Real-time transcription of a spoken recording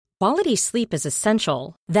Quality sleep is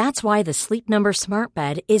essential. That's why the Sleep Number Smart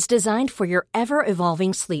Bed is designed for your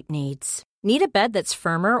ever-evolving sleep needs. Need a bed that's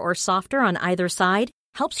firmer or softer on either side?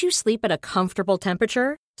 Helps you sleep at a comfortable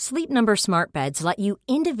temperature? Sleep Number Smart Beds let you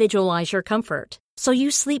individualize your comfort, so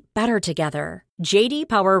you sleep better together. J.D.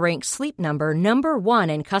 Power ranks Sleep Number number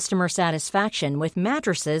 1 in customer satisfaction with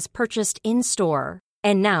mattresses purchased in-store.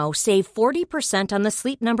 And now, save 40% on the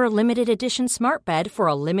Sleep Number Limited Edition Smart Bed for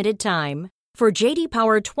a limited time. For J.D.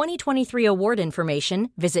 Power 2023 award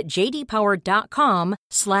information, visit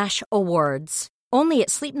jdpower.com/awards. Only at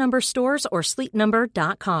Sleep Number stores or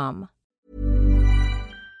sleepnumber.com.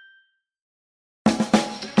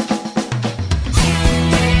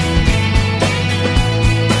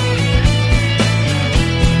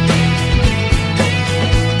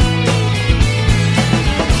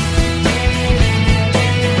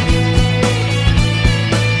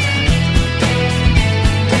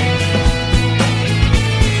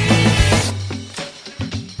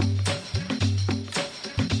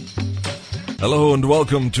 Hello and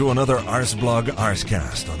welcome to another Arsblog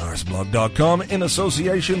Arscast on arsblog.com in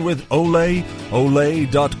association with Ole.com,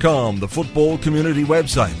 the football community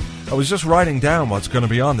website. I was just writing down what's going to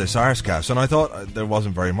be on this Arscast, and I thought there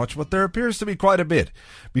wasn't very much, but there appears to be quite a bit.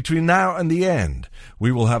 Between now and the end, we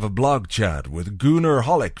will have a blog chat with Gunnar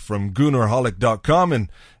Hollick from GunnarHollick.com,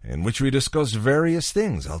 in which we discuss various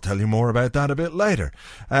things. I'll tell you more about that a bit later.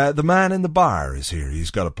 The man in the bar is here. He's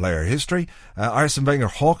got a player history. Arsene Wenger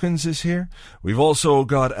Hawkins is here. We've also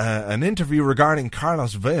got an interview regarding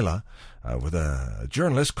Carlos Vela with a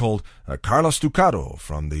journalist called Carlos Ducado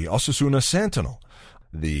from the Osasuna Sentinel.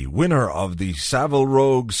 The winner of the Savile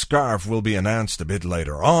Rogue scarf will be announced a bit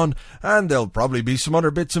later on, and there'll probably be some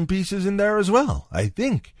other bits and pieces in there as well, I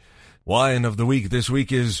think. Wine of the week this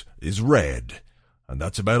week is red, and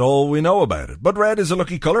that's about all we know about it. But red is a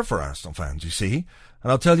lucky colour for Arsenal fans, you see,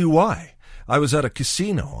 and I'll tell you why. I was at a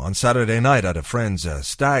casino on Saturday night at a friend's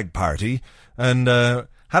stag party, and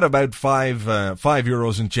had about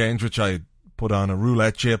 €5 in change, which I put on a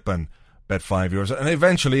roulette chip and bet €5, and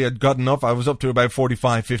eventually I'd gotten up. I was up to about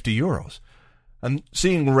 45, 50 euros. And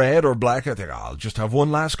seeing red or black, I think I'll just have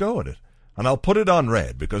one last go at it. And I'll put it on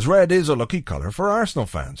red, because red is a lucky colour for Arsenal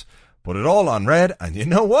fans. Put it all on red, and you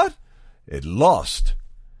know what? It lost.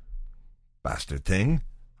 Bastard thing.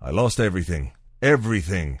 I lost everything.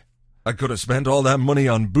 Everything. I could have spent all that money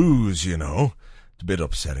on booze, you know. A bit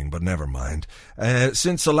upsetting, but never mind.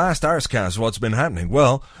 Since the last Arscast, what's been happening?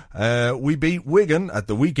 Well, we beat Wigan at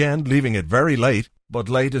the weekend, leaving it very late. But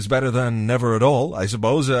late is better than never at all, I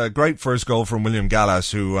suppose. A great first goal from William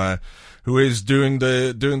Gallas, who is doing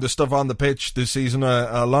the stuff on the pitch this season,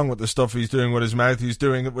 along with the stuff he's doing with his mouth. He's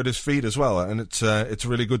doing it with his feet as well, and it's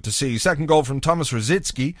really good to see. Second goal from Thomas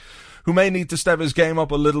Rosicky, who may need to step his game up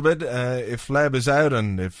a little bit if Leb is out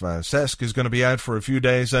and if Cesc is going to be out for a few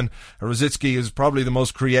days. And Rosicky is probably the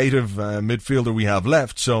most creative midfielder we have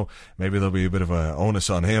left, so maybe there'll be a bit of an onus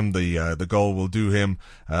on him. The goal will do him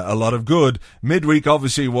a lot of good. Midweek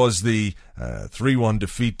obviously was the 3-1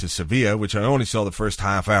 defeat to Sevilla, which I only saw the first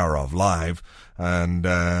half hour of live, and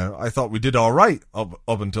I thought we did all right up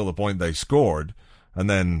until the point they scored. And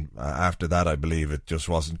then after that, I believe it just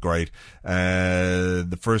wasn't great.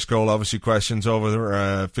 The first goal, obviously, questions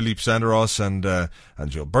over Felipe Senderos and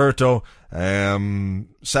Gilberto.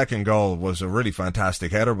 Second goal was a really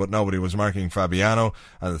fantastic header, but nobody was marking Fabiano.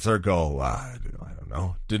 And the third goal, I don't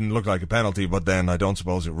know, didn't look like a penalty, but then I don't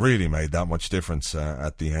suppose it really made that much difference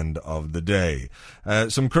at the end of the day.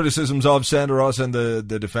 Some criticisms of Senderos and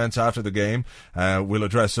the defence after the game. We'll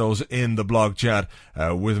address those in the blog chat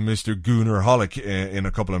with Mr. Gunnar Hollick in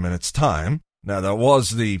a couple of minutes' time. Now, that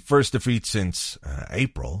was the first defeat since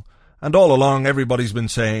April, and all along everybody's been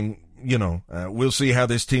saying, you know, we'll see how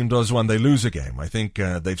this team does when they lose a game. I think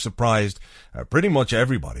they've surprised pretty much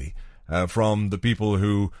everybody. From the people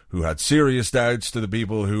who had serious doubts to the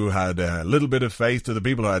people who had a little bit of faith to the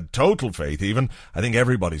people who had total faith even. I think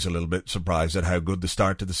everybody's a little bit surprised at how good the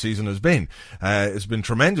start to the season has been. It's been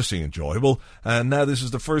tremendously enjoyable, and now this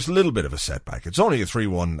is the first little bit of a setback. It's only a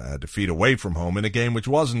 3-1 defeat away from home in a game which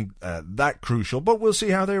wasn't that crucial, but we'll see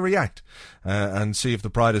how they react and see if the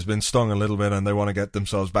pride has been stung a little bit and they want to get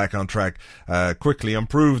themselves back on track quickly and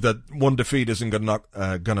prove that one defeat isn't going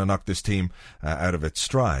to knock this team out of its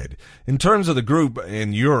stride. In terms of the group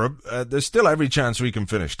in Europe, there's still every chance we can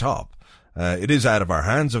finish top. It is out of our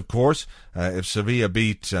hands, of course. If Sevilla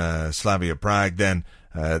beat Slavia Prague, then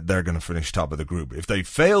they're going to finish top of the group. If they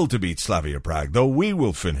fail to beat Slavia Prague, though, we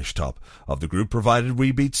will finish top of the group, provided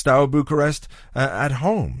we beat Steaua Bucharest at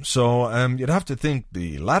home. So you'd have to think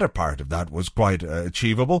the latter part of that was quite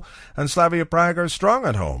achievable. And Slavia Prague are strong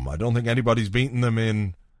at home. I don't think anybody's beaten them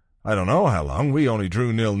in I don't know how long. We only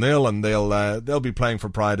drew 0-0, and they'll be playing for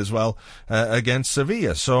pride as well against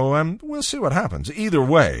Sevilla. So we'll see what happens. Either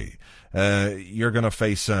way, you're going to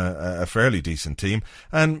face a fairly decent team,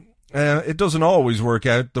 and it doesn't always work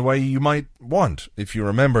out the way you might want. If you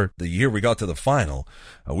remember the year we got to the final,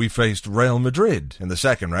 we faced Real Madrid in the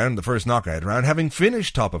second round, the first knockout round, having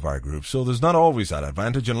finished top of our group. So there's not always that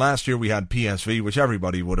advantage. And last year we had PSV, which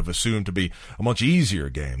everybody would have assumed to be a much easier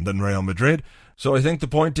game than Real Madrid. So I think the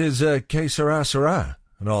point is, que sera, sera,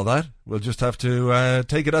 and all that. We'll just have to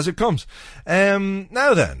take it as it comes.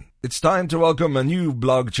 Now then, it's time to welcome a new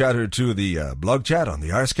blog chatter to the blog chat on the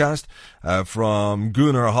Arscast from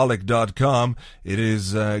Goonerholic.com. It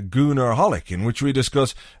is Goonerholic, in which we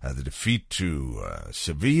discuss the defeat to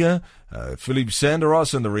Sevilla, Philippe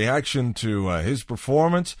Senderos and the reaction to his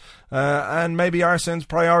performance, and maybe Arsene's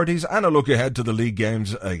priorities, and a look ahead to the league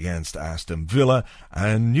games against Aston Villa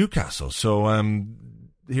and Newcastle. So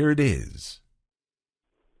here it is.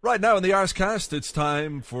 Right now in the Arscast, it's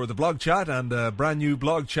time for the blog chat, and a brand new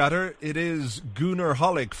blog chatter. It is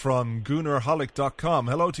Goonerholic from Goonerholic.com.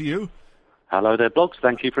 Hello to you. Hello there, blogs.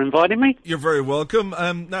 Thank you for inviting me. You're very welcome.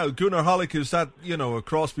 Now, Goonerholic, is that, a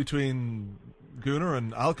cross between Gooner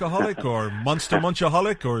and alcoholic, or Monster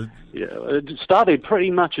Munchaholic, or? Yeah, it started pretty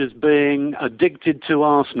much as being addicted to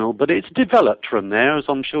Arsenal, but it's developed from there, as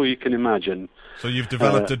I'm sure you can imagine. So you've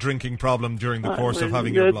developed a drinking problem during the course of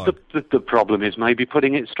having your blog? The problem is maybe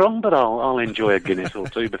putting it strong, but I'll enjoy a Guinness or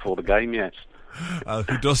two before the game, yes.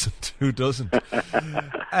 Who doesn't?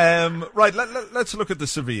 Right, let's look at the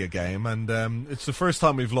Sevilla game, and it's the first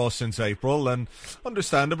time we've lost since April, and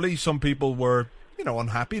understandably some people were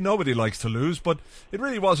unhappy. Nobody likes to lose, but it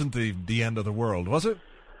really wasn't the end of the world, was it?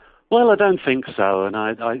 Well, I don't think so, and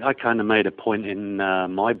I kind of made a point in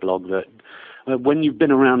my blog that when you've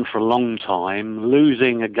been around for a long time,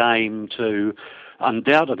 losing a game to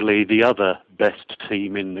undoubtedly the other best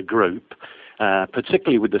team in the group,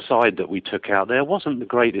 particularly with the side that we took out there, wasn't the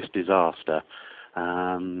greatest disaster.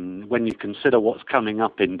 When you consider what's coming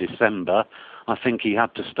up in December, I think he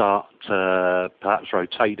had to start perhaps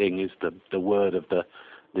rotating is the word of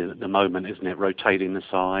the moment, isn't it? Rotating the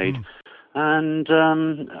side. And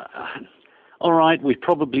all right, we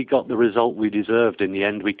probably got the result we deserved in the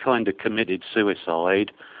end. We kind of committed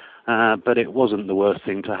suicide, but it wasn't the worst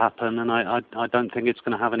thing to happen, and I don't think it's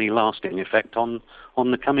going to have any lasting effect on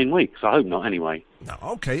the coming weeks. I hope not, anyway. No,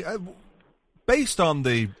 okay. Based on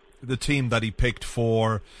the team that he picked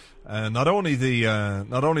for not only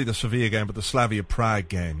the Sevilla game but the Slavia Prague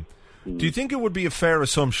game, do you think it would be a fair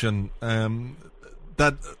assumption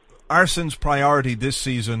that Arsene's priority this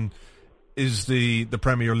season is the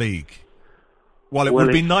Premier League? While it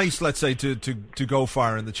would be nice, let's say, to go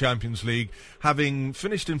far in the Champions League, having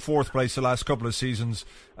finished in fourth place the last couple of seasons,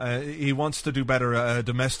 he wants to do better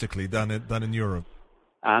domestically than in Europe.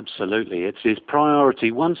 Absolutely. It's his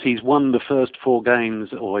priority. Once he's won the first 4 games,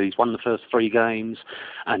 or he's won the first 3 games,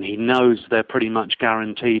 and he knows they're pretty much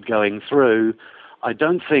guaranteed going through, I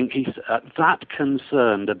don't think he's that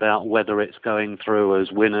concerned about whether it's going through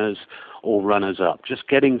as winners or runners-up. Just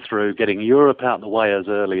getting through, getting Europe out the way as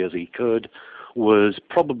early as he could, was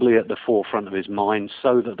probably at the forefront of his mind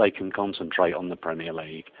so that they can concentrate on the Premier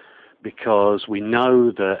League. Because we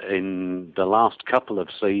know that in the last couple of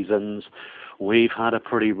seasons, we've had a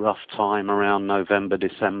pretty rough time around November,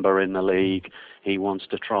 December in the league. He wants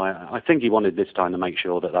to try. I think he wanted this time to make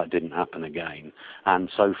sure that didn't happen again. And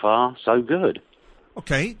so far, so good.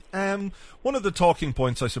 Okay. One of the talking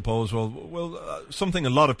points, I suppose, something a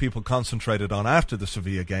lot of people concentrated on after the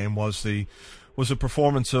Sevilla game was the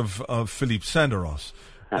performance of Philippe Senderos.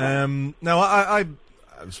 Now, I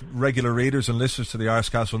as regular readers and listeners to the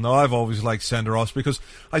Arscast will know, I've always liked Senderos because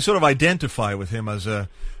I sort of identify with him as a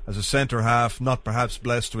centre half, not perhaps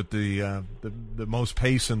blessed with the most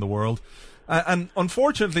pace in the world, and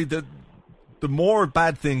unfortunately the more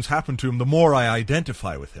bad things happen to him, the more I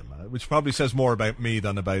identify with him, which probably says more about me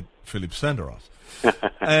than about Philippe Senderos.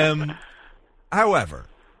 However,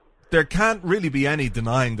 there can't really be any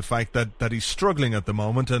denying the fact that he's struggling at the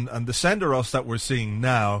moment, and the Senderos that we're seeing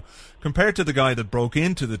now, compared to the guy that broke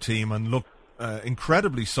into the team and looked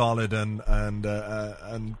incredibly solid and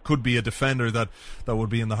could be a defender that would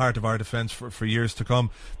be in the heart of our defence for years to come,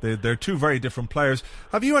 they're two very different players.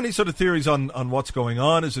 Have you any sort of theories on what's going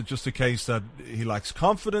on? Is it just a case that he lacks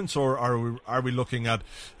confidence, or are we looking at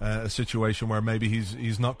a situation where maybe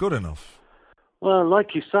he's not good enough? Well,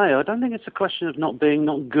 like you say, I don't think it's a question of not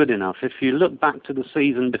good enough. If you look back to the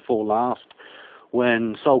season before last,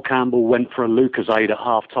 when Sol Campbell went for a Lucozade at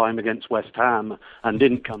half-time against West Ham and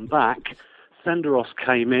didn't come back, Senderos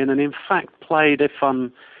came in and in fact played, if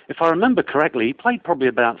I'm if I remember correctly, he played probably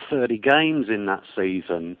about 30 games in that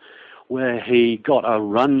season where he got a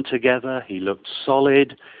run together, he looked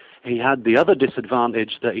solid. He had the other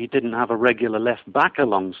disadvantage that he didn't have a regular left back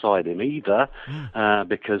alongside him either,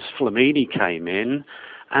 because Flamini came in,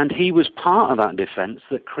 and he was part of that defence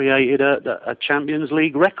that created a Champions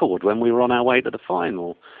League record when we were on our way to the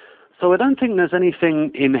final. So I don't think there's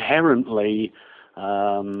anything inherently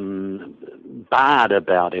bad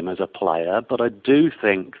about him as a player, but I do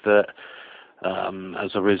think that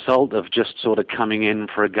as a result of just sort of coming in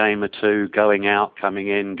for a game or two, going out, coming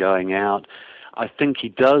in, going out, I think he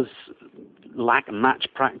does lack match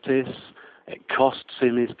practice. It costs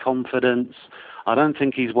him his confidence. I don't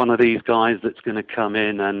think he's one of these guys that's going to come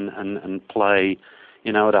in and play,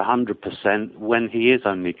 at 100% when he is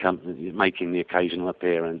only making the occasional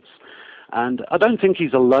appearance. And I don't think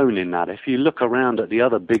he's alone in that. If you look around at the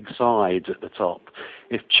other big sides at the top,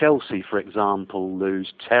 if Chelsea, for example,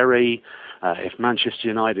 lose Terry, if Manchester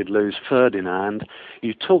United lose Ferdinand,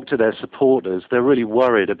 you talk to their supporters, they're really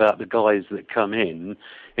worried about the guys that come in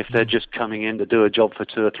if they're just coming in to do a job for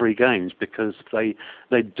 2 or 3 games because they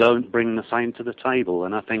don't bring the same to the table.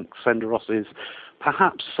 And I think Senderos is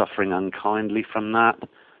perhaps suffering unkindly from that.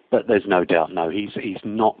 But there's no doubt, he's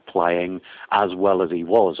not playing as well as he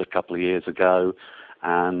was a couple of years ago.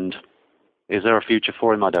 And is there a future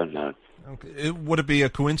for him? I don't know. Okay. Would it be a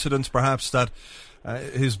coincidence, perhaps, that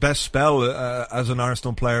his best spell as an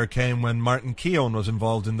Arsenal player came when Martin Keown was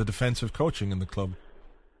involved in the defensive coaching in the club?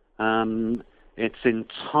 It's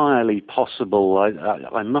entirely possible.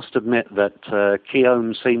 I must admit that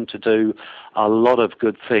Keown seemed to do a lot of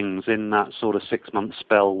good things in that sort of 6-month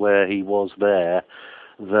spell where he was there,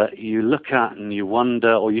 that you look at and you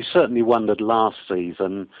wonder, or you certainly wondered last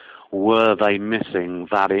season, were they missing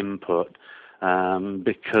that input?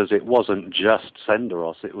 Because it wasn't just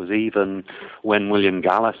Senderos. It was even when William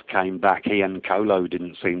Gallas came back, he and Kolo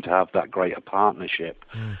didn't seem to have that great a partnership.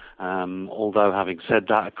 Although, having said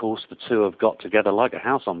that, of course, the two have got together like a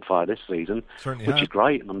house on fire this season, which is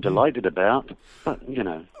great, and I'm delighted about. But,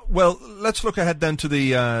 Well, let's look ahead then to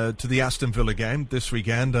the Aston Villa game this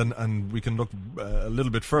weekend, and we can look a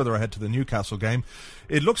little bit further ahead to the Newcastle game.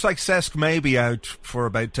 It looks like Cesc may be out for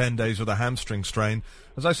about 10 days with a hamstring strain.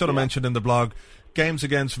 As I sort of mentioned in the blog, games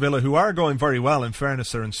against Villa, who are going very well, in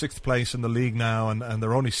fairness, they're in 6th place in the league now, and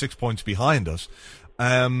they're only 6 points behind us.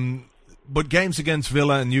 But games against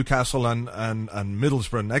Villa and Newcastle and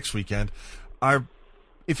Middlesbrough next weekend are,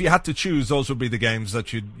 if you had to choose, those would be the games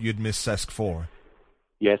that you'd miss Cesc for.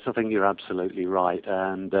 Yes, I think you're absolutely right,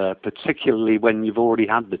 and particularly when you've already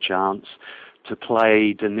had the chance to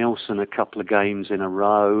play Denilson a couple of games in a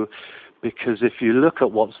row, because if you look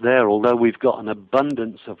at what's there, although we've got an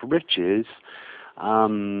abundance of riches,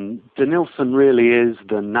 Denilson really is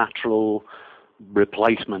the natural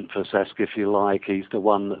replacement for Cesc, if you like. He's the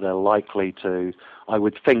one that they're likely to, I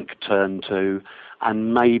would think, turn to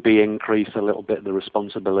and maybe increase a little bit the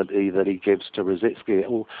responsibility that he gives to Rosicky.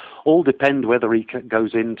 It will all depend whether he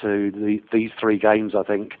goes into these 3 games, I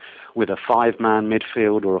think, with a 5-man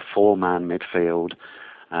midfield or a 4-man midfield.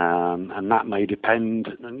 And that may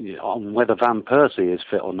depend on whether Van Persie is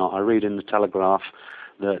fit or not. I read in the Telegraph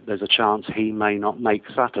that there's a chance he may not make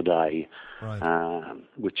Saturday,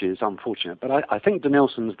 which is unfortunate. But I think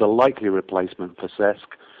Denilson's the likely replacement for Cesc,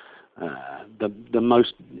 the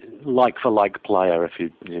most like-for-like player, if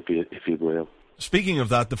you will. Speaking of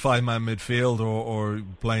that, the 5-man midfield or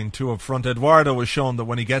playing 2 up front, Eduardo has shown that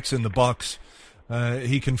when he gets in the box,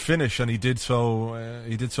 he can finish, and he did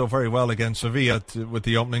so very well against Sevilla with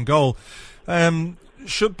the opening goal.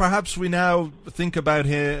 Should perhaps we now think about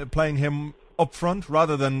playing him up front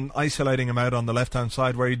rather than isolating him out on the left-hand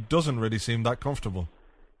side where he doesn't really seem that comfortable?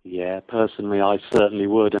 Yeah, personally I certainly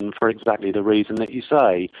would, and for exactly the reason that you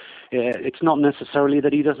say. It's not necessarily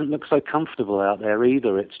that he doesn't look so comfortable out there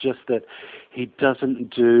either. It's just that he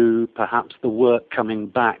doesn't do perhaps the work coming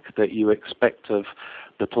back that you expect of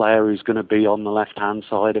the player who's going to be on the left-hand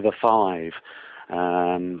side of a 5.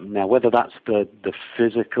 Now, whether that's the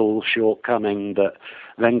physical shortcoming that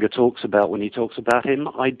Wenger talks about when he talks about him,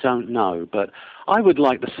 I don't know. But I would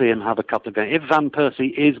like to see him have a couple of games. If Van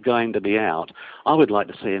Persie is going to be out, I would like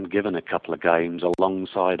to see him given a couple of games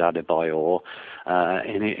alongside Adebayor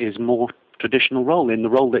in his more traditional role, in the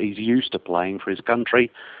role that he's used to playing for his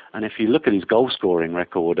country. And if you look at his goal-scoring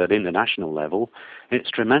record at international level,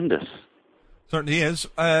 it's tremendous. Certainly is.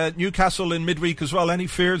 Newcastle in midweek as well. Any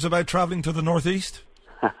fears about travelling to the northeast?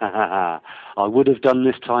 I would have done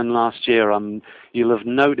this time last year. You'll have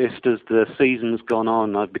noticed as the season's gone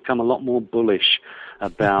on, I've become a lot more bullish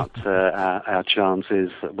about our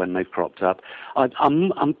chances when they've cropped up.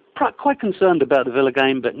 I'm quite concerned about the Villa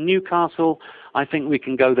game, but Newcastle, I think we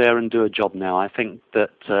can go there and do a job now. I think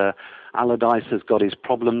that Allardyce has got his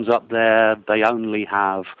problems up there. They only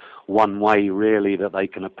have one way, really, that they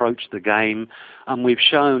can approach the game. And we've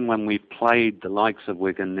shown when we've played the likes of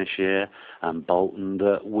Wigan this year and Bolton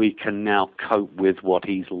that we can now cope with what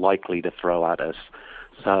he's likely to throw at us.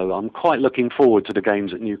 So I'm quite looking forward to the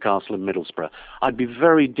games at Newcastle and Middlesbrough. I'd be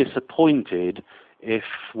very disappointed if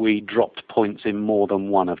we dropped points in more than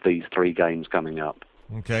one of these three games coming up.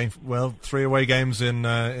 Okay, well, 3 away games in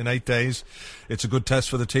 8 days. It's a good test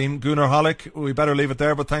for the team. Gunnar Hollick, we better leave it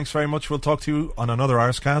there, but thanks very much. We'll talk to you on another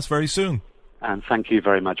Arscast very soon. And thank you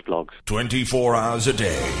very much, Blogs. 24 hours a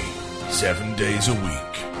day, 7 days a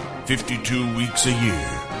week, 52 weeks a year,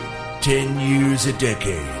 10 years a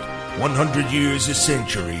decade, 100 years a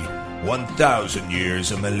century, 1,000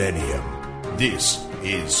 years a millennium. This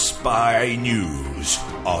is Spy News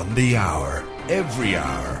on the hour, every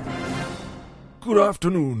hour. Good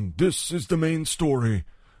afternoon. This is the main story.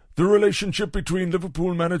 The relationship between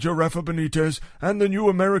Liverpool manager Rafa Benitez and the new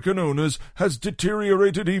American owners has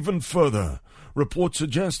deteriorated even further. Reports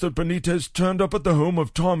suggest that Benitez turned up at the home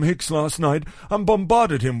of Tom Hicks last night and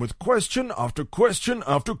bombarded him with question after question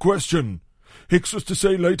after question. Hicks was to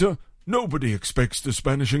say later, "Nobody expects the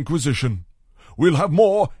Spanish Inquisition." We'll have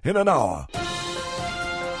more in an hour.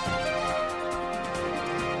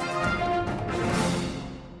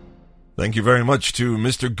 Thank you very much to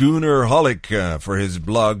Mr. Gunnar Hollick for his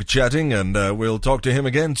blog chatting, and we'll talk to him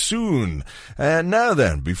again soon. Now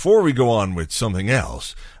then, before we go on with something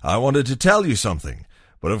else, I wanted to tell you something,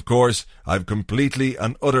 but of course I've completely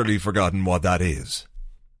and utterly forgotten what that is.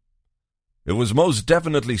 It was most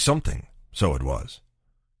definitely something, so it was.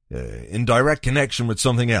 In direct connection with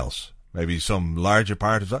something else, maybe some larger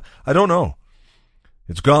part of that, I don't know.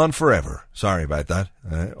 It's gone forever, sorry about that.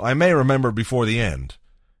 I may remember before the end.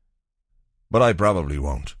 But I probably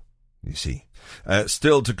won't, you see.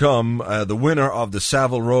 Still to come, the winner of the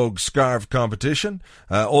Savile Rogue Scarf competition.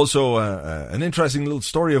 Also, an interesting little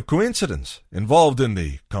story of coincidence involved in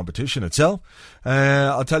the competition itself.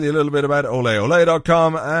 I'll tell you a little bit about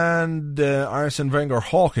oleole.com, and Arsene Wenger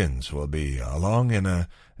Hawkins will be along in a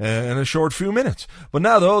short few minutes. But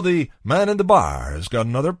now, though, the man in the bar has got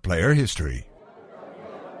another player history.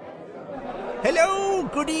 Hello,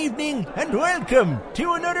 good evening, and welcome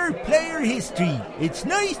to another Player History. It's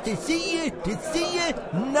nice to see you,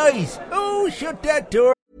 nice. Oh, shut that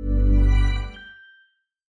door.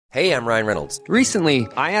 Hey, I'm Ryan Reynolds. Recently,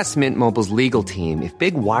 I asked Mint Mobile's legal team if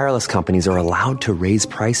big wireless companies are allowed to raise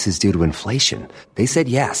prices due to inflation. They said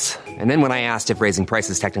yes. And then when I asked if raising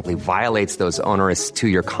prices technically violates those onerous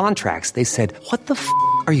 2-year contracts, they said, "What the f***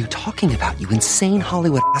 are you talking about, you insane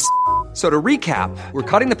Hollywood ass?" So to recap, we're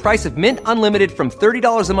cutting the price of Mint Unlimited from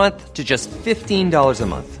 $30 a month to just $15 a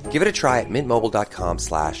month. Give it a try at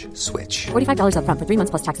mintmobile.com/switch. $45 up front for 3 months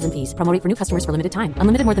plus taxes and fees. Promo rate for new customers for limited time.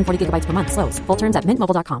 Unlimited more than 40 gigabytes per month. Slows full terms at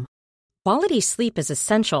mintmobile.com. Quality sleep is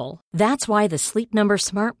essential. That's why the Sleep Number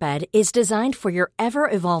Smart Bed is designed for your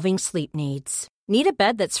ever-evolving sleep needs. Need a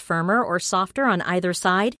bed that's firmer or softer on either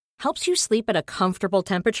side? Helps you sleep at a comfortable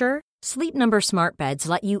temperature? Sleep Number Smart Beds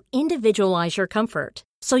let you individualize your comfort,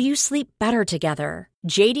 so you sleep better together.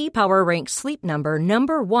 J.D. Power ranks Sleep Number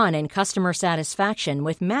number 1 in customer satisfaction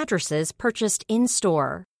with mattresses purchased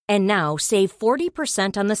in-store. And now save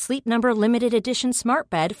 40% on the Sleep Number Limited Edition Smart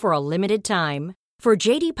Bed for a limited time. For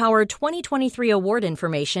J.D. Power 2023 award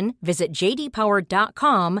information, visit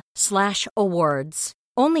jdpower.com/awards.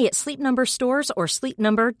 Only at Sleep Number stores or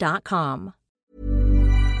sleepnumber.com.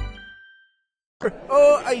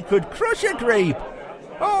 Oh, I could crush a grape.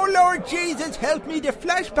 Oh, Lord Jesus, help me. The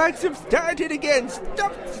flashbacks have started again.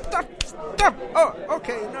 Stop. Oh,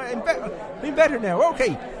 okay. No, I'm better now.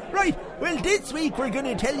 Okay. Right. Well, this week we're going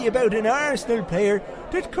to tell you about an Arsenal player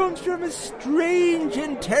that comes from a strange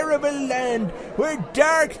and terrible land where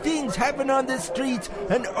dark things happen on the streets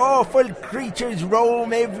and awful creatures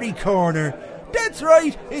roam every corner. That's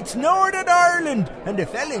right, it's Northern Ireland, and the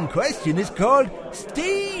fella in question is called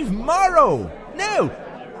Steve Morrow. Now,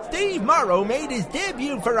 Steve Morrow made his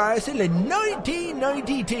debut for Arsenal in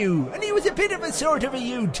 1992, and he was a bit of a sort of a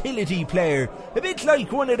utility player, a bit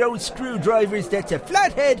like one of those screwdrivers that's a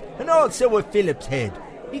flathead and also a Phillips head.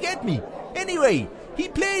 You get me? Anyway, he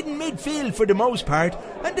played in midfield for the most part,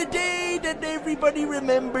 and the day that everybody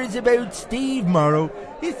remembers about Steve Morrow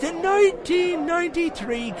is the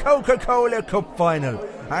 1993 Coca-Cola Cup final.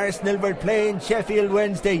 Arsenal were playing Sheffield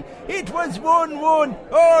Wednesday. It was 1-1.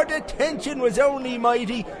 Oh, the tension was only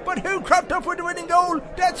mighty. But who cropped up with the winning goal?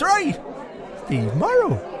 That's right, Steve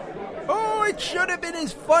Morrow. Oh, it should have been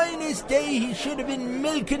his finest day. He should have been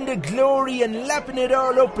milking the glory and lapping it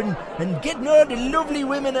all up and getting all the lovely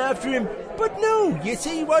women after him. But no, you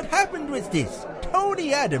see what happened was this.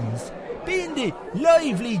 Tony Adams, being the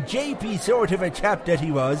lively, japey sort of a chap that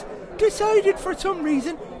he was, decided for some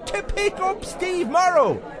reason to pick up Steve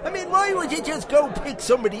Morrow. I mean, why would you just go pick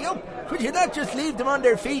somebody up? Could you not just leave them on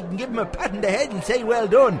their feet and give them a pat on the head and say, well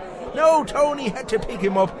done? No, Tony had to pick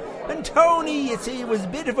him up. And Tony, you see, was a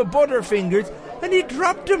bit of a butterfingers, and he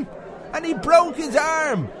dropped him, and he broke his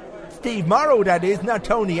arm. Steve Morrow, that is, not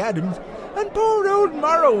Tony Adams. And poor old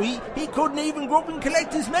Morrow, he couldn't even go up and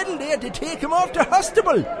collect his medal. They had to take him off to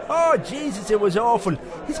hospital. Oh, Jesus, it was awful.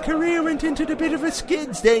 His career went into the bit of a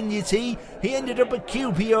skids then, you see. He ended up at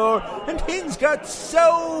QPR, and things got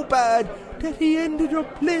so bad that he ended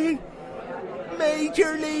up playing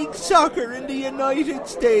Major League Soccer in the United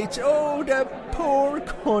States. Oh, the poor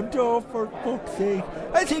cunt, oh, for fuck's sake.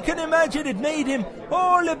 As you can imagine, it made him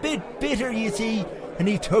all a bit bitter, you see. And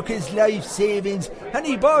he took his life savings and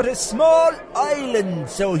he bought a small island,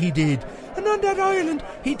 so he did. And on that island,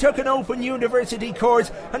 he took an open university course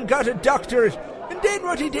and got a doctorate. And then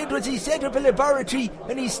what he did was he set up a laboratory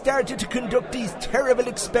and he started to conduct these terrible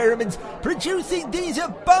experiments, producing these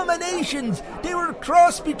abominations. They were a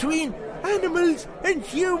cross between animals and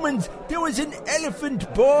humans. There was an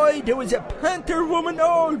elephant boy, there was a panther woman,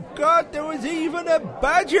 oh God, there was even a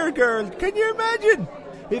badger girl. Can you imagine?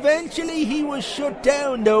 Eventually he was shut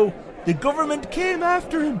down though. The government came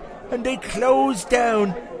after him and they closed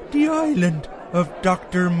down the island of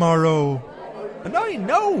Dr. Morrow. And I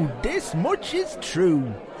know this much is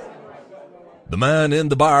true. The man in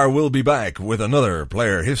the bar will be back with another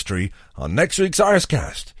player history on next week's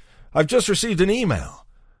Arscast. I've just received an email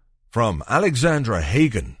from Alexandra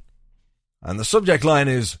Hagen, and the subject line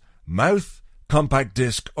is mouth, compact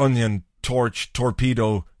disc, onion, torch,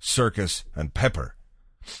 torpedo, circus, and pepper.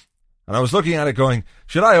 And I was looking at it going,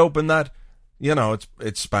 should I open that? You know,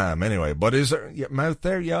 it's spam anyway, but is there mouth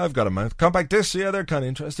there? Yeah, I've got a mouth. Compact discs, yeah, they're kind of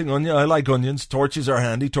interesting. Onion, I like onions. Torches are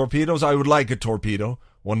handy. Torpedoes, I would like a torpedo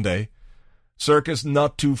one day. Circus,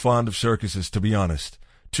 not too fond of circuses, to be honest.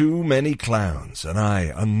 Too many clowns, and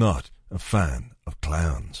I am not a fan of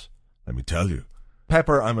clowns. Let me tell you.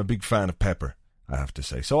 Pepper, I'm a big fan of pepper, I have to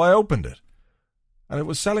say. So I opened it, and it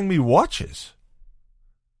was selling me watches.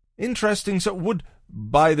 Interesting, so would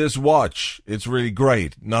buy this watch, it's really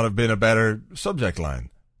great, not have been a better subject line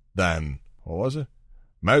than, what was it?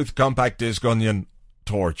 Mouth, compact disc, onion,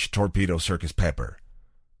 torch, torpedo, circus, pepper.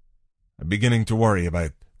 I'm beginning to worry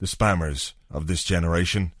about the spammers of this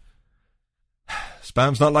generation.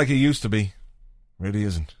 Spam's not like it used to be. Really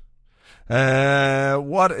isn't.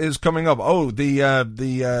 What is coming up? Oh,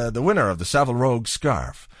 the winner of the Savile Rogue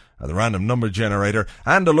scarf, the random number generator,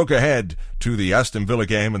 and a look ahead to the Aston Villa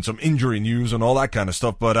game and some injury news and all that kind of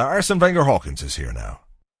stuff. But Arsene Wenger Hawkins is here now.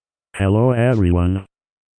 Hello everyone.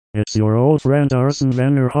 It's your old friend Arsene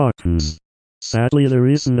Wenger Hawkins. Sadly, the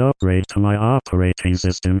recent upgrade to my operating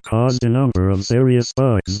system caused a number of serious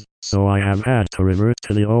bugs, so I have had to revert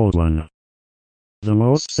to the old one. The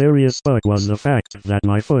most serious bug was the fact that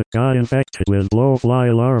my foot got infected with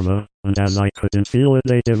blowfly larvae, and as I couldn't feel it,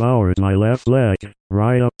 they devoured my left leg,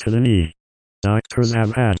 right up to the knee. Doctors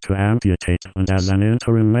have had to amputate, and as an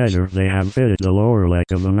interim measure they have fitted the lower leg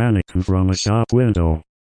of a mannequin from a shop window.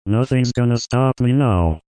 Nothing's gonna stop me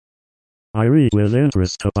now. I read with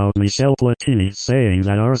interest about Michel Platini saying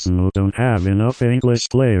that Arsenal don't have enough English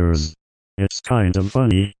players. It's kind of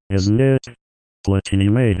funny, isn't it? Platini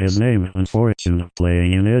made his name and fortune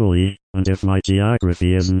playing in Italy, and if my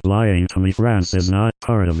geography isn't lying to me, France is not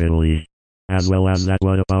part of Italy. As well as that,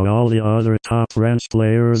 what about all the other top French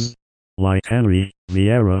players? Like Henry,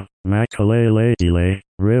 Vieira, Makelele, Delay,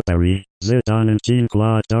 Ribéry, Zidane and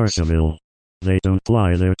Jean-Claude Darcheville. They don't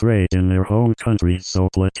ply their trade in their home country, so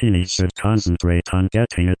Platini should concentrate on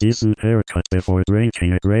getting a decent haircut before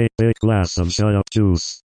drinking a great big glass of shut-up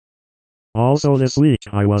juice. Also this week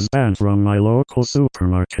I was banned from my local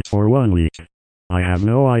supermarket for 1 week. I have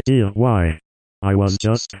no idea why. I was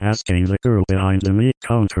just asking the girl behind the meat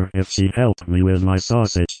counter if she helped me with my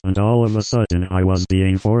sausage, and all of a sudden I was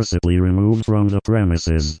being forcibly removed from the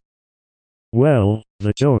premises. Well,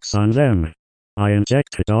 the joke's on them. I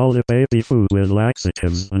injected all the baby food with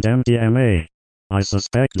laxatives and MDMA. I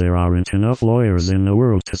suspect there aren't enough lawyers in the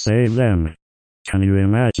world to save them. Can you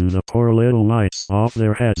imagine the poor little mites off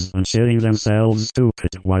their heads and shitting themselves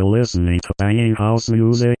stupid while listening to banging house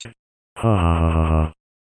music? Ha ha ha ha ha.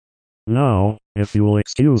 Now, if you'll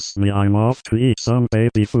excuse me, I'm off to eat some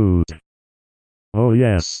baby food. Oh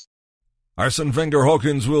yes. Arsene Wenger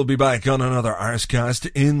Hawkins will be back on another Arscast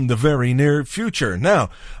in the very near future. Now,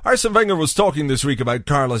 Arsene Wenger was talking this week about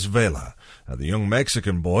Carlos Vela, the young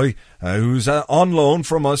Mexican boy who's on loan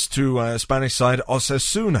from us to Spanish side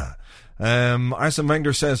Osasuna. Arsene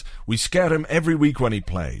Wenger says, we scout him every week when he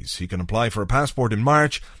plays. He can apply for a passport in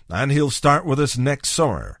March and he'll start with us next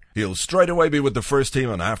summer. He'll straight away be with the first team,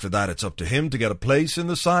 and after that it's up to him to get a place in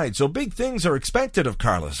the side. So big things are expected of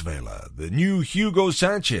Carlos Vela, the new Hugo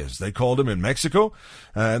Sanchez, they called him in Mexico.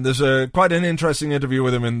 And there's quite an interesting interview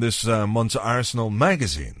with him in this month's Arsenal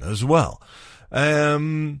magazine as well.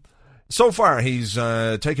 So far, he's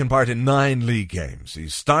taken part in 9 league games.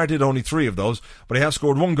 He's started only 3 of those, but he has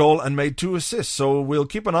scored 1 goal and made 2 assists. So we'll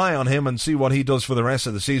keep an eye on him and see what he does for the rest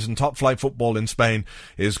of the season. Top flight football in Spain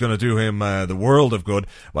is going to do him the world of good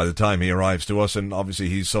by the time he arrives to us. And obviously,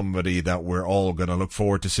 he's somebody that we're all going to look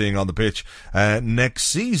forward to seeing on the pitch next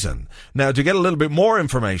season. Now, to get a little bit more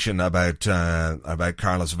information about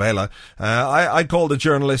Carlos Vela, I called a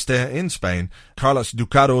journalist in Spain, Carlos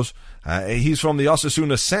Ducados. He's from the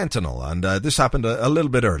Osasuna Sentinel, and this happened a little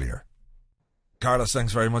bit earlier. Carlos,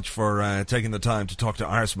 thanks very much for taking the time to talk to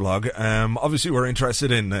Arsblog. Obviously, we're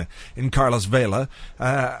interested in Carlos Vela.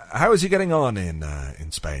 How is he getting on in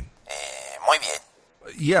Spain? Muy bien.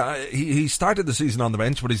 Yeah, he started the season on the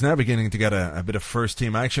bench, but he's now beginning to get a bit of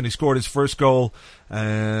first-team action. He scored his first goal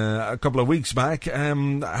a couple of weeks back.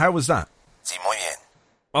 How was that? Sí, muy bien.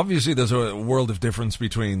 Obviously, there's a world of difference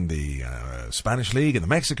between the Spanish League and the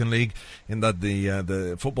Mexican League in that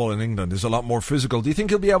the football in England is a lot more physical. Do you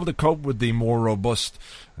think he'll be able to cope with the more robust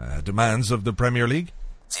demands of the Premier League?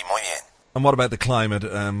 Sí, muy bien. And what about the climate?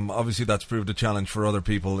 Obviously, that's proved a challenge for other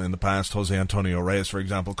people in the past. Jose Antonio Reyes, for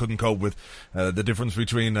example, couldn't cope with the difference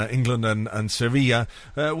between England and Sevilla.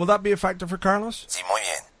 Will that be a factor for Carlos? Sí, muy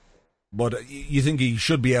bien. But you think he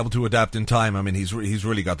should be able to adapt in time? I mean, he's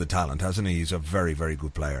really got the talent, hasn't he? He's a very, very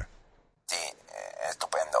good player. Sí,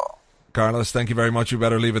 estupendo. Carlos, thank you very much. You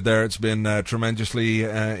better leave it there. It's been tremendously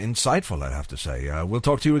insightful, I'd have to say. We'll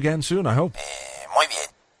talk to you again soon, I hope. Muy bien.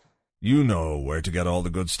 You know where to get all the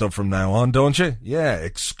good stuff from now on, don't you? Yeah,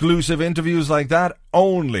 exclusive interviews like that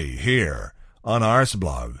only here on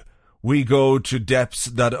Arsblog. We go to depths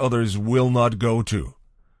that others will not go to,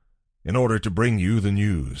 in order to bring you the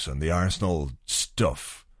news and the Arsenal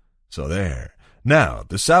stuff. So there. Now,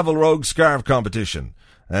 the Savile Rogue Scarf Competition.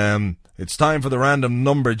 It's time for the random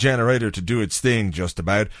number generator to do its thing, just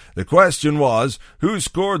about. The question was, who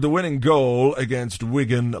scored the winning goal against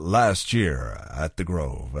Wigan last year at the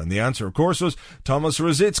Grove? And the answer, of course, was Thomas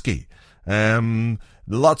Rosicky.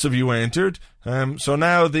 Lots of you entered. So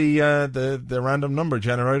now the random number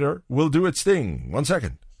generator will do its thing. 1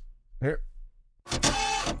 second. Here.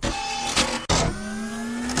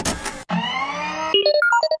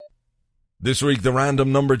 This week, the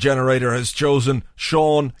random number generator has chosen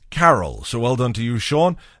Sean Carroll. So well done to you,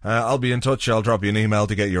 Sean. I'll be in touch. I'll drop you an email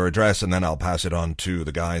to get your address, and then I'll pass it on to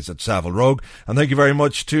the guys at Savile Rogue. And thank you very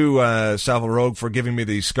much to Savile Rogue for giving me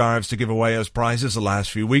these scarves to give away as prizes the last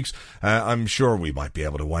few weeks. I'm sure we might be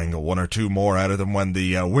able to wangle 1 or 2 more out of them when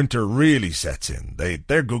the winter really sets in.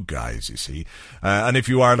 They're good guys, you see. And if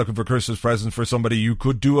you are looking for Christmas presents for somebody, you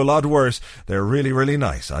could do a lot worse. They're really, really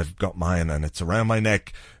nice. I've got mine, and it's around my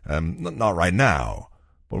neck. Not right now,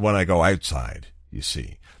 but when I go outside, you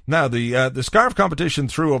see. Now, the scarf competition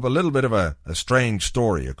threw up a little bit of a strange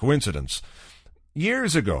story, a coincidence.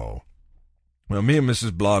 Years ago, well, me and Mrs.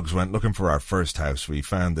 Bloggs went looking for our first house. We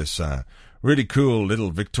found this really cool little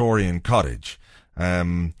Victorian cottage.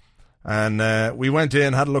 And we went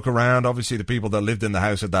in, had a look around. Obviously, the people that lived in the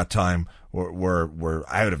house at that time were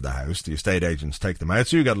out of the house. The estate agents take them out.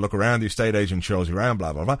 So you got to look around. The estate agent shows you around,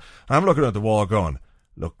 blah, blah, blah. I'm looking at the wall going,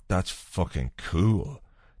 look, that's fucking cool.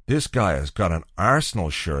 This guy has got an Arsenal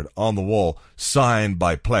shirt on the wall signed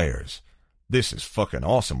by players. This is fucking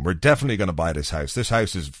awesome. We're definitely going to buy this house. This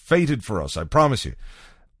house is fated for us, I promise you.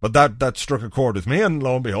 But that struck a chord with me, and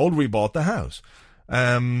lo and behold, we bought the house.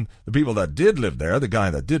 The people that did live there, the guy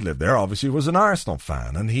that did live there, obviously was an Arsenal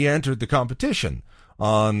fan, and he entered the competition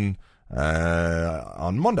on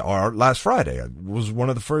Monday, or last Friday. It was one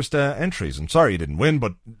of the first entries. I'm sorry you didn't win,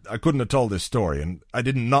 but I couldn't have told this story, and I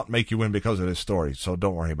did not make you win because of this story, so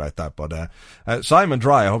don't worry about that. But Simon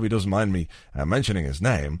Dry, I hope he doesn't mind me mentioning his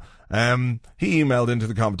name, he emailed into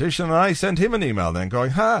the competition, and I sent him an email then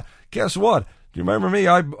going, guess what? Do you remember me?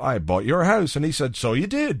 I bought your house. And he said, so you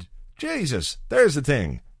did. Jesus, there's the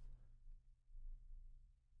thing.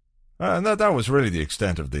 And that was really the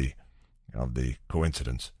extent of the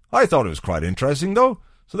coincidence. I thought it was quite interesting, though.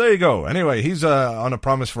 So there you go. Anyway, he's on a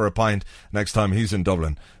promise for a pint next time he's in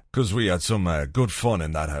Dublin because we had some good fun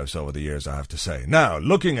in that house over the years, I have to say. Now,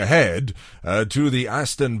 looking ahead to the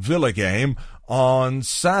Aston Villa game on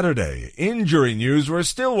Saturday. Injury news, we're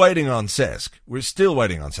still waiting on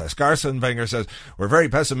Cesc. Arsene Wenger says we're very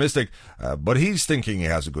pessimistic, but he's thinking he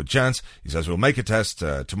has a good chance. He says we'll make a test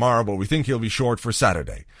tomorrow, but we think he'll be short for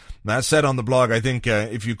Saturday. As said on the blog, I think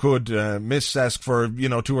if you could miss Cesc for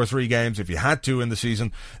 2 or 3 games, if you had to in the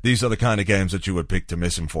season, these are the kind of games that you would pick to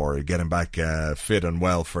miss him for. Get him back fit and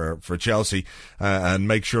well for Chelsea and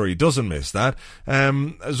make sure he doesn't miss that.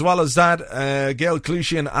 As well as that, Gael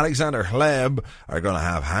Clichy and Alexander Hleb are going to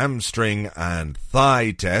have hamstring and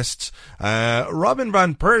thigh tests. Robin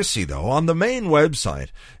Van Persie, though, on the main website,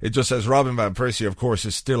 it just says Robin Van Persie, of course,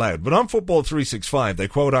 is still out. But on Football 365, they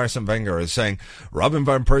quote Arsene Wenger as saying Robin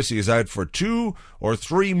Van Persie is out for 2 or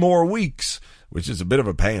 3 more weeks, which is a bit of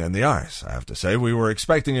a pain in the arse, I have to say. We were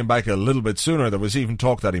expecting him back a little bit sooner. There was even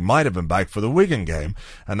talk that he might have been back for the Wigan game,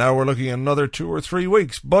 and now we're looking at another 2 or 3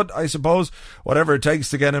 weeks. But I suppose whatever it takes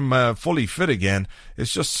to get him fully fit again,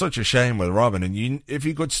 it's just such a shame with Robin. And if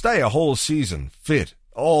he could stay a whole season fit,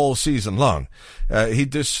 all season long, he'd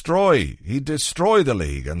destroy the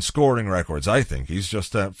league and scoring records, I think. He's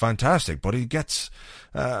just fantastic, but he gets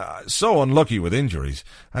so unlucky with injuries,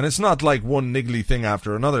 and it's not like one niggly thing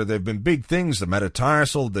after another. They've been big things, the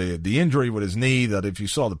metatarsal, the injury with his knee, that if you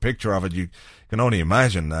saw the picture of it, you can only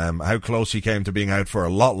imagine how close he came to being out for a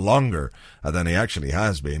lot longer than he actually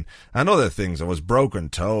has been, and other things. There was broken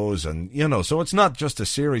toes, and so it's not just a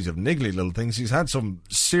series of niggly little things. He's had some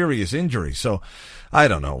serious injuries, so I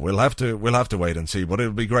don't know. We'll have to wait and see, but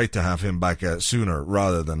it'll be great to have him back sooner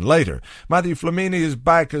rather than later. Matthew Flamini is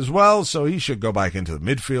back as well, so he should go back into the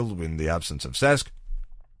midfield in the absence of Cesc.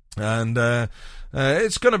 And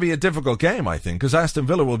it's going to be a difficult game, I think, because Aston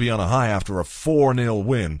Villa will be on a high after a 4-0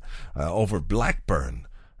 win over Blackburn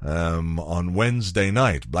on Wednesday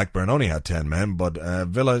night. Blackburn only had 10 men, but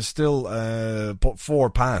Villa still put 4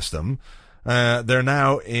 past them. They're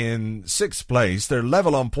now in 6th place. They're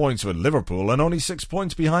level on points with Liverpool and only 6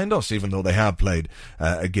 points behind us, even though they have played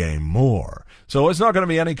a game more. So it's not going to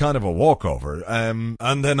be any kind of a walkover.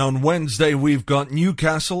 And then on Wednesday, we've got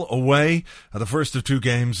Newcastle away, the first of 2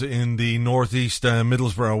 games in the northeast,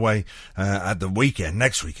 Middlesbrough away at the weekend,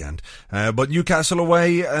 next weekend. But Newcastle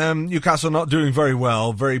away, Newcastle not doing very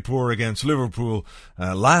well, very poor against Liverpool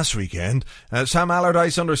last weekend. Sam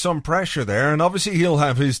Allardyce under some pressure there, and obviously he'll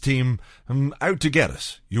have his team out to get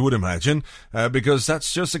us, you would imagine, because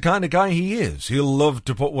that's just the kind of guy he is. He'll love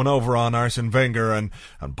to put one over on Arsene Wenger and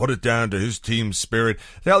put it down to his team's spirit.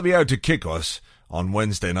 They'll be out to kick us on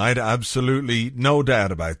Wednesday night, absolutely no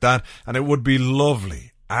doubt about that, and it would be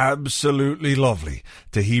lovely, absolutely lovely,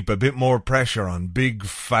 to heap a bit more pressure on Big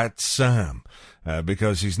Fat Sam.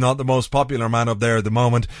 Because he's not the most popular man up there at the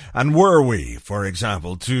moment, and were we, for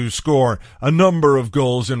example, to score a number of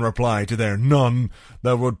goals in reply to their none,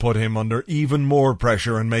 that would put him under even more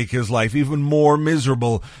pressure and make his life even more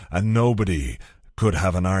miserable, and nobody could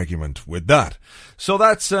have an argument with that. So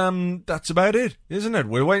that's about it, isn't it?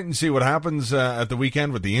 We'll wait and see what happens at the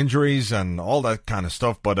weekend with the injuries and all that kind of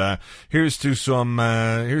stuff. But here's to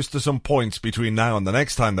some points between now and the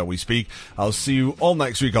next time that we speak. I'll see you all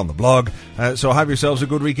next week on the blog. So have yourselves a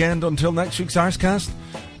good weekend. Until next week's Arscast,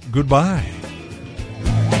 goodbye.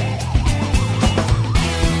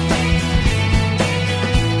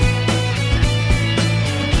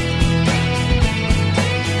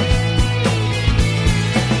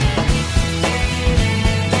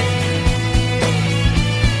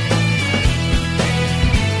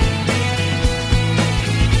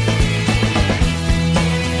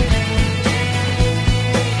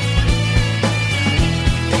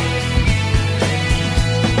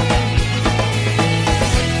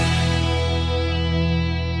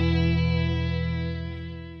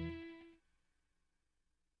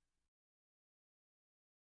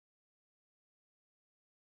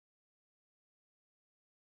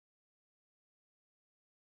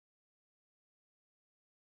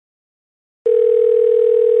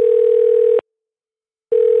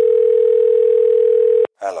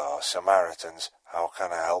 Hello, Samaritans. How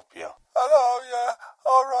can I help you? Hello, yeah.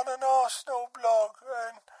 I run an Arsenal blog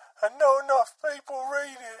and not enough people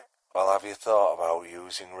read it. Well, have you thought about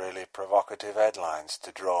using really provocative headlines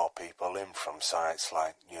to draw people in from sites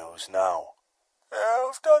like News Now? Yeah,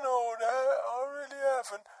 I've done all that. I really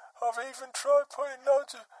haven't. I've even tried putting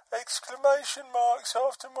loads of exclamation marks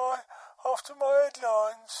after my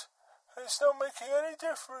headlines. It's not making any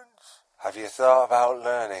difference. Have you thought about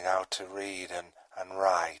learning how to read and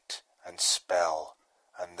write and spell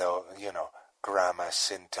and grammar,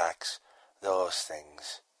 syntax, those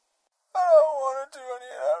things? I don't want to do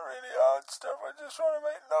any of that really hard stuff. I just want to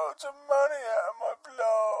make loads of money out of my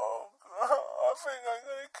blog. I think I'm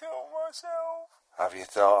going to kill myself. Have you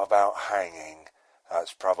thought about hanging?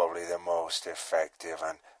 That's probably the most effective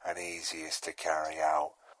and easiest to carry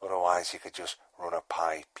out. Otherwise you could just run a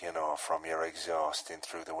pipe, from your exhaust in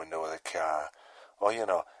through the window of the car. Or,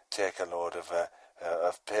 take a load of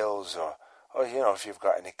pills or if you've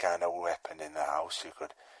got any kind of weapon in the house, you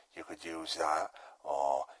could use that.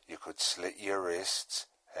 Or you could slit your wrists.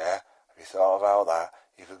 Yeah? Have you thought about that?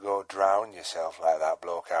 You could go drown yourself like that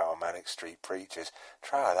bloke out on Manic Street Preachers.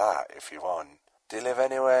 Try that if you want. Do you live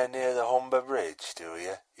anywhere near the Humber Bridge, do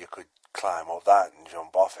you? You could climb up that and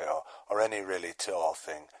jump off it, or any really tall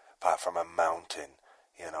thing, apart from a mountain.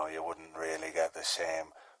 You wouldn't really get the same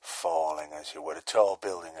falling as you would a tall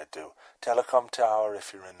building would do. Telecom Tower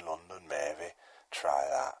if you're in London, maybe. Try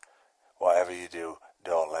that. Whatever you do,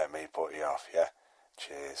 don't let me put you off, yeah?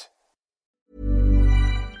 Cheers.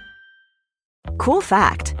 Cool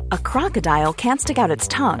fact, a crocodile can't stick out its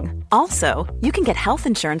tongue. Also, you can get health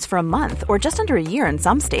insurance for a month or just under a year in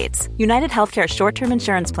some states. United Healthcare short-term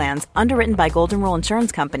insurance plans, underwritten by Golden Rule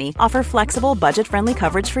Insurance Company, offer flexible, budget-friendly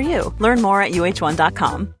coverage for you. Learn more at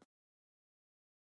uh1.com.